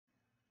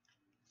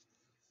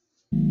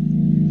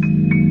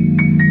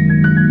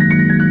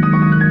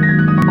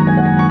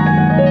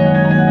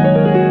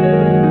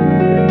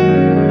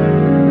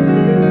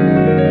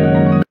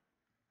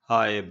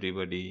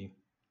everybody.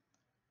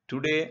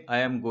 Today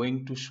I am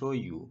going to show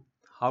you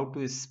how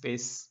to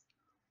space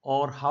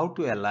or how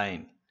to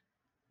align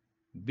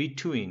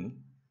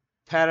between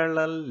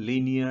parallel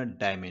linear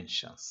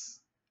dimensions.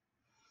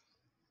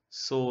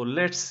 So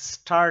let's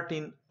start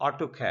in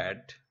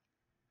AutoCAD.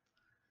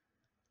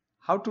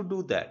 How to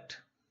do that?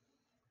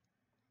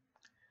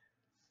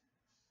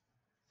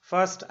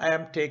 First I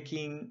am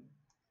taking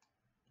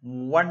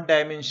one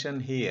dimension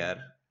here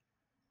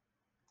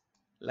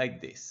like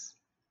this.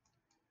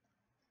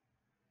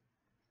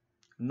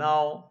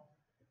 Now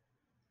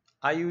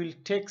I will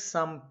take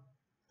some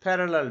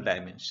parallel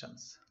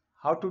dimensions.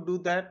 How to do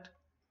that?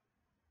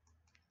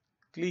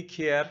 Click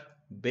here,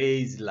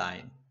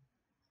 baseline,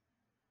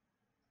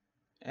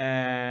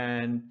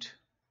 and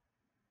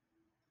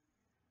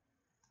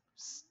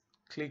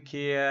click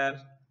here,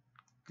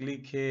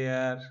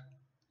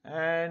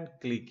 and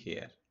click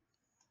here.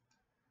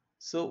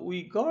 So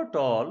we got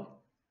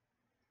all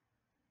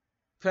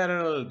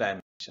parallel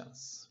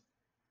dimensions.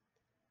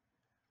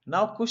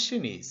 Now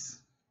question is,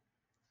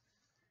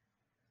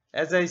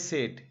 as I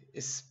said,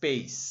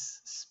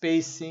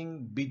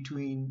 spacing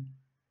between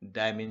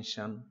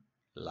dimension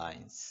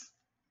lines.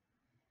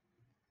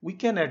 We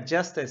can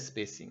adjust the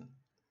spacing.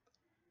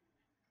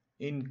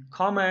 In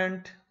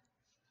command,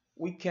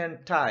 we can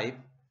type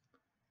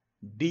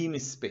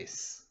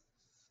DIMSPACE.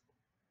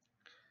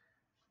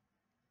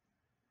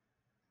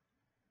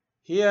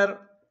 Here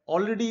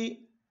already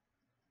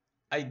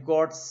I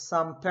got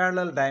some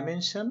parallel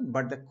dimension,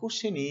 but the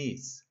question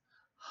is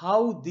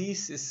how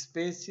this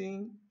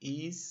spacing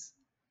is,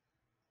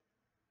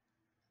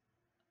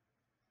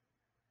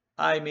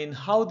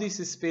 how this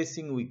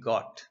spacing we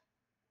got.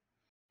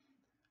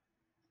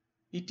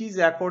 It is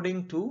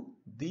according to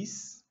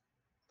this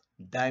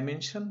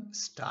dimension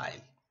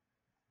style.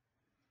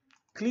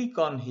 Click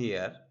on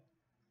here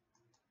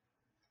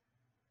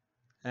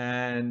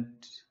and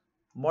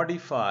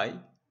modify.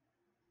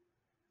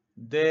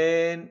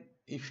 Then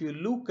if you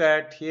look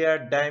at here,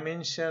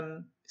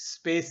 dimension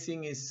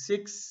spacing is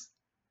 6,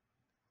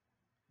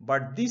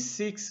 but this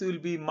 6 will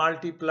be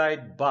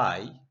multiplied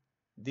by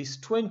this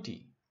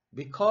 20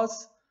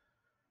 because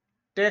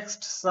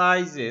text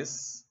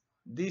sizes,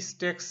 this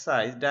text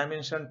size,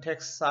 dimension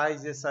text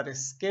sizes are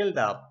scaled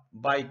up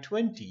by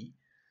 20.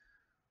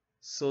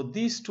 So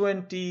this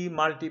 20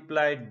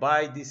 multiplied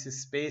by this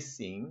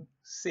spacing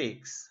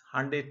 6,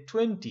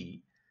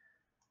 120.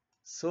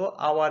 So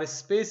our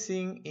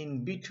spacing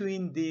in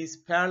between these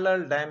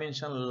parallel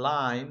dimension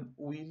line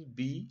will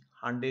be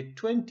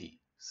 120.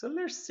 So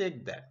let's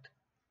check that.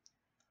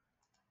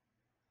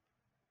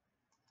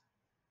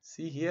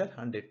 See here,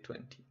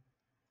 120.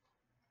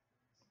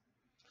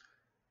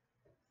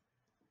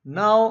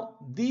 Now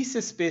this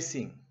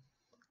spacing,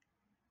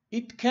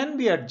 it can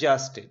be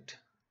adjusted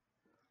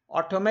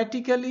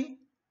automatically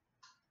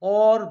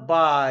or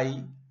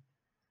by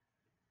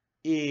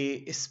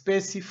a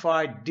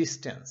specified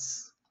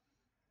distance.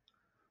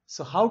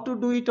 So how to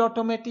do it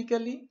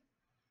automatically?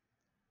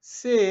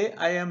 Say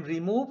I am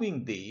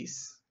removing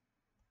this.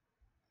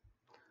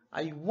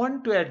 I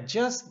want to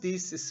adjust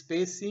this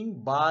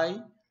spacing by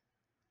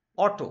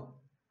auto.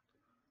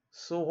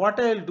 So what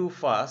I will do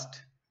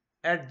first,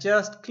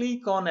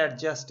 click on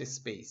adjust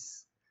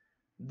space.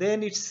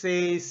 Then it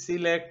says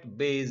select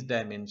base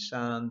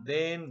dimension.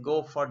 Then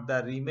go for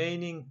the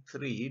remaining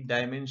 3,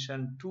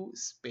 dimension to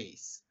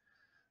space.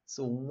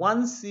 So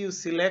once you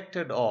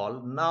selected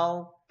all,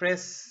 now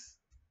press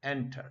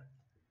enter.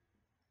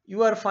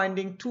 You are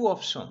finding 2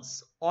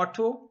 options,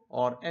 auto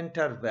or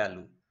enter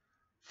value.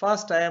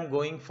 First I am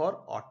going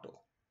for auto.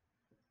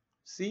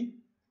 See,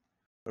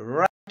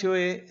 right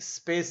away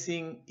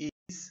spacing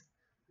is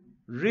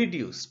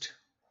reduced.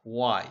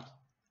 Why?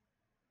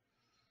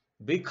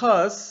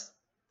 Because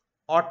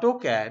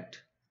AutoCAD,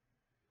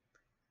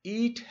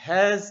 it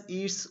has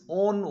its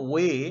own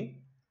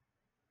way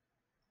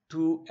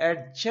to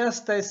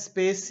adjust the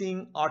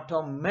spacing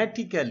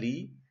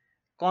automatically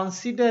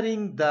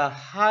considering the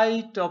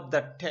height of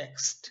the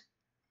text.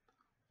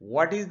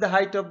 What is the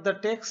height of the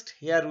text?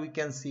 Here we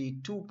can see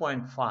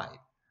 2.5.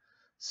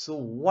 So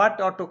what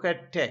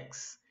AutoCAD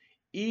takes?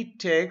 It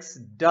takes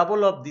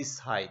double of this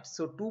height.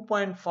 So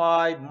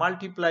 2.5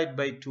 multiplied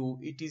by 2,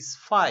 it is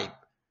 5.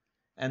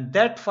 And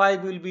that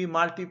 5 will be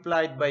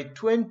multiplied by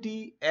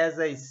 20. As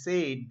I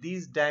said,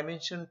 these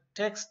dimension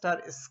text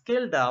are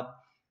scaled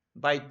up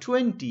by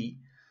 20.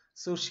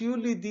 So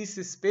surely this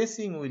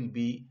spacing will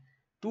be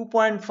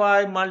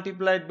 2.5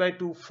 multiplied by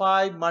 2,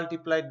 5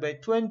 multiplied by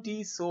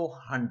 20, so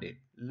 100.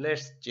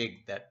 Let's check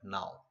that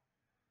now.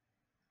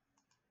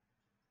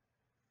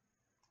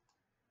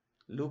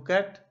 Look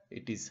at,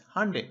 it is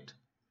 100.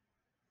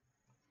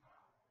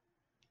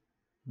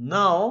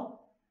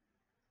 Now,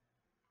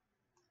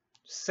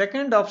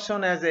 second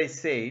option, as I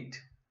said,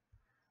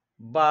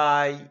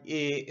 by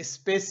a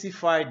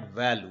specified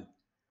value.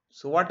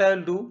 So what I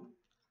will do,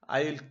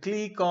 I will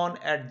click on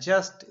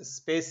adjust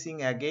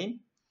spacing again.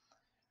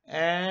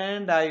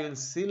 And I will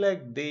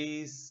select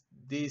this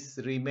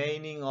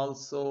remaining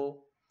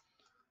also.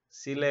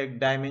 Select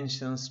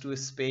dimensions to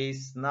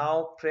space.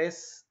 Now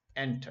press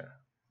enter.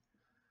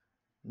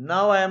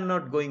 Now I am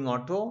not going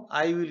auto.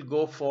 I will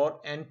go for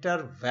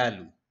enter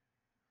value.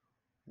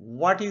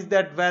 What is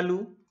that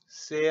value?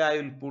 Say I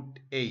will put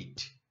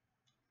 8.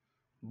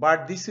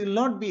 But this will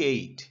not be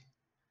 8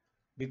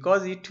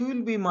 because it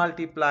will be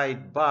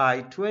multiplied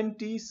by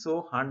 20,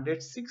 so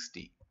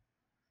 160.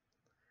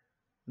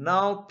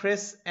 Now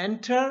press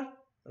enter.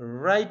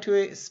 Right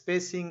away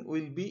spacing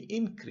will be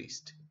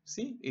increased.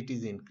 See, it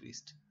is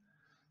increased.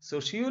 So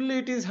surely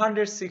it is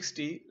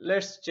 160.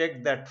 Let's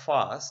check that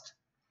first.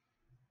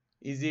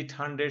 Is it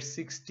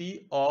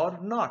 160 or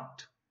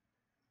not?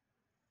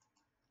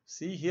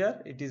 See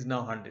here, it is now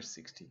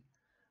 160.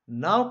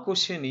 Now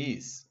question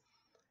is,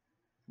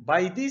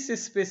 by this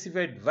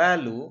specified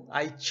value,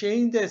 I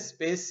change the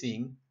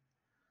spacing.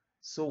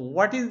 So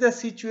what is the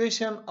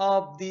situation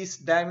of this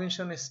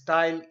dimension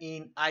style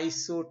in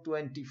ISO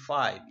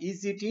 25?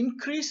 Is it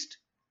increased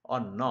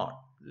or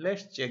not?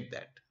 Let's check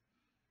that.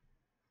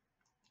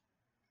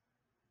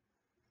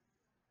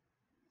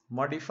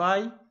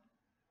 Modify.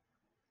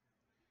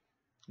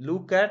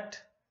 Look at,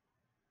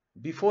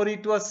 before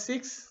it was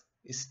 6,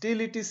 still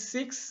it is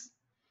 6.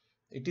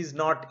 It is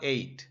not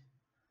 8.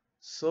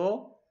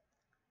 So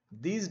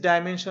this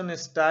dimension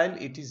style,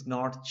 it is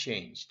not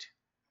changed.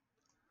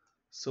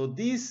 So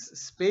this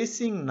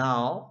spacing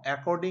now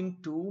according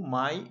to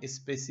my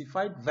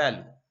specified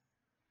value.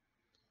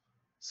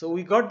 So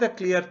we got the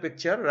clear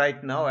picture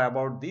right now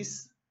about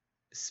this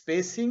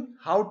spacing,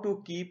 how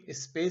to keep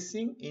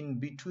spacing in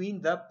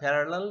between the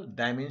parallel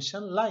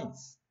dimension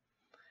lines.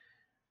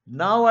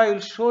 Now I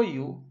will show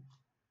you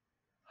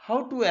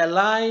how to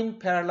align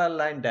parallel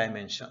line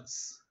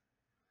dimensions.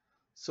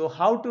 So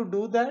how to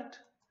do that?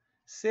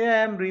 Say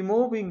I am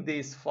removing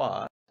this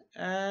first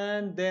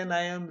and then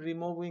I am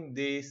removing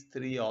these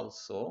 3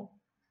 also.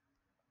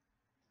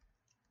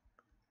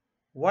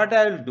 What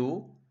I will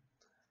do,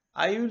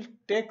 I will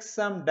take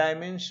some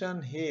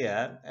dimension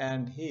here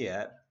and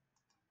here.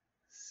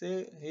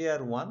 Say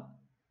here 1.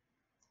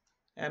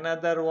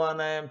 Another one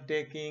I am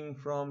taking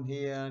from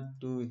here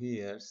to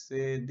here.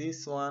 Say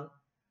this one.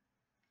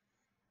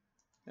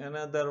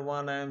 Another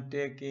one I am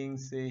taking,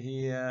 say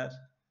here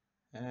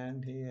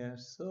and here.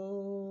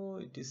 So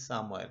it is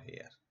somewhere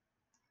here.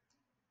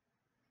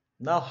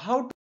 Now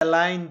how to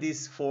align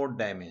these 4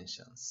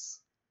 dimensions?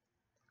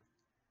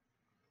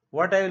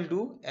 What I will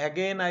do,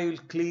 again I will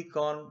click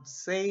on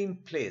same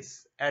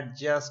place,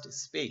 adjust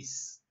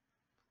space.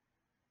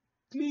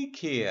 Click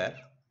here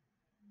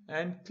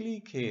and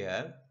click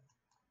here,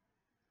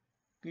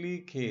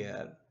 click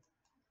here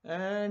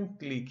and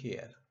click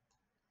here.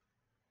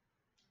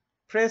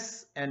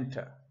 Press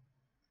enter.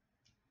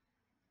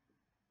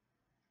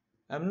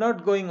 I am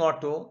not going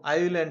auto, I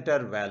will enter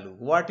value.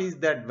 What is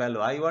that value?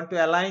 I want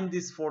to align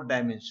this 4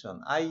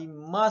 dimension. I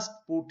must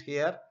put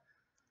here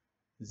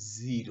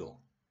 0.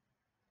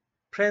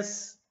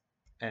 Press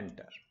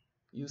enter.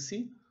 You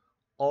see,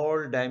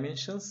 all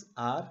dimensions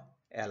are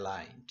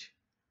aligned.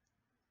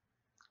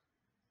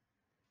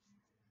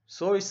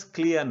 So it's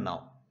clear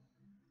now.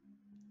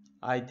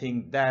 I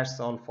think that's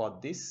all for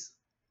this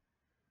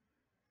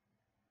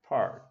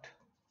part.